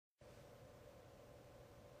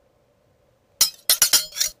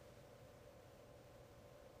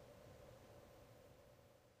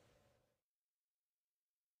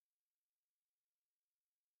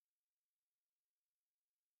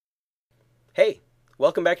Hey,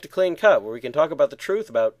 welcome back to Clean Cut, where we can talk about the truth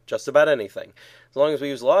about just about anything, as long as we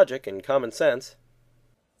use logic and common sense.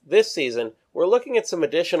 This season, we're looking at some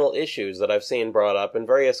additional issues that I've seen brought up in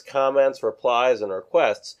various comments, replies, and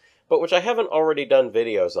requests, but which I haven't already done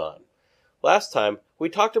videos on. Last time, we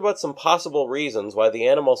talked about some possible reasons why the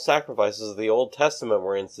animal sacrifices of the Old Testament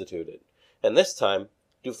were instituted. And this time,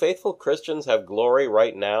 do faithful Christians have glory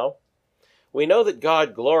right now? We know that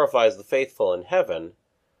God glorifies the faithful in heaven.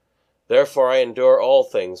 Therefore I endure all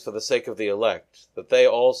things for the sake of the elect, that they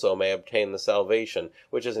also may obtain the salvation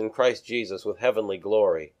which is in Christ Jesus with heavenly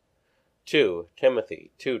glory. 2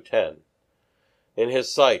 Timothy 2:10. In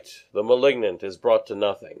his sight the malignant is brought to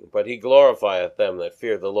nothing, but he glorifieth them that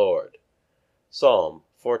fear the Lord. Psalm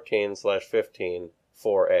 14/15,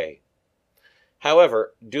 4a.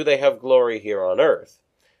 However, do they have glory here on earth?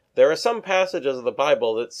 There are some passages of the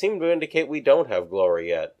Bible that seem to indicate we don't have glory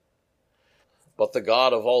yet. But the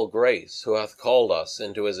God of all grace, who hath called us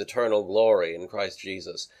into his eternal glory in Christ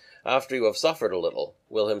Jesus, after you have suffered a little,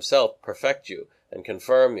 will himself perfect you, and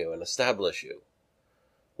confirm you, and establish you.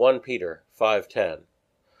 1 Peter 5:10.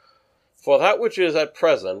 For that which is at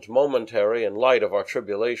present momentary and light of our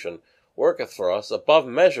tribulation worketh for us above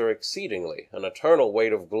measure exceedingly an eternal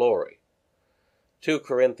weight of glory. 2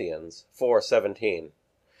 Corinthians 4:17.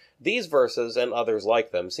 These verses, and others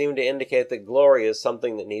like them, seem to indicate that glory is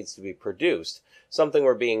something that needs to be produced, something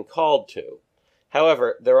we're being called to.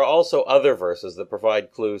 However, there are also other verses that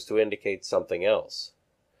provide clues to indicate something else.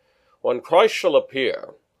 When Christ shall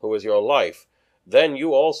appear, who is your life, then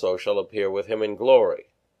you also shall appear with him in glory.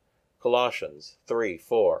 Colossians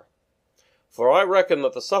 3:4. For I reckon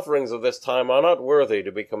that the sufferings of this time are not worthy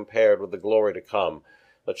to be compared with the glory to come,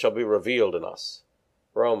 that shall be revealed in us.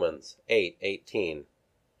 Romans 8:18.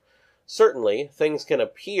 Certainly, things can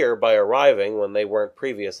appear by arriving when they weren't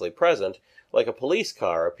previously present, like a police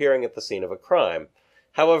car appearing at the scene of a crime.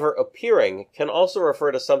 However, appearing can also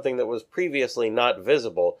refer to something that was previously not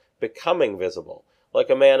visible, becoming visible, like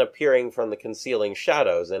a man appearing from the concealing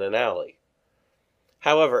shadows in an alley.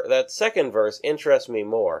 However, that second verse interests me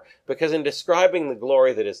more, because in describing the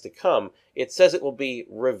glory that is to come, it says it will be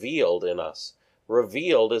revealed in us.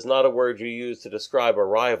 Revealed is not a word you use to describe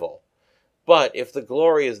arrival. But if the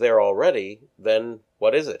glory is there already, then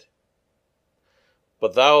what is it?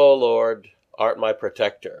 But thou, O Lord, art my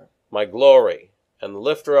protector, my glory, and the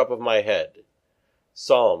lifter up of my head.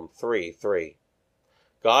 Psalm 3:3.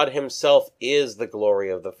 God himself is the glory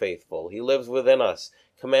of the faithful. He lives within us,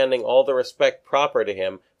 commanding all the respect proper to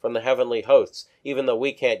him from the heavenly hosts, even though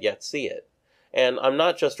we can't yet see it. And I'm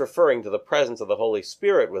not just referring to the presence of the Holy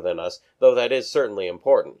Spirit within us, though that is certainly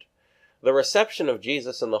important. The reception of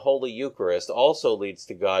Jesus in the Holy Eucharist also leads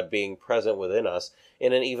to God being present within us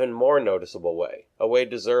in an even more noticeable way, a way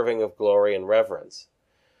deserving of glory and reverence.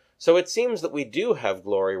 So it seems that we do have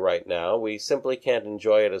glory right now, we simply can't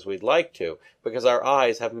enjoy it as we'd like to, because our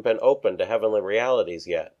eyes haven't been opened to heavenly realities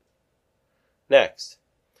yet. Next,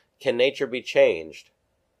 can nature be changed?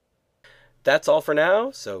 That's all for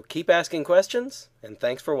now, so keep asking questions, and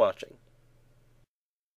thanks for watching.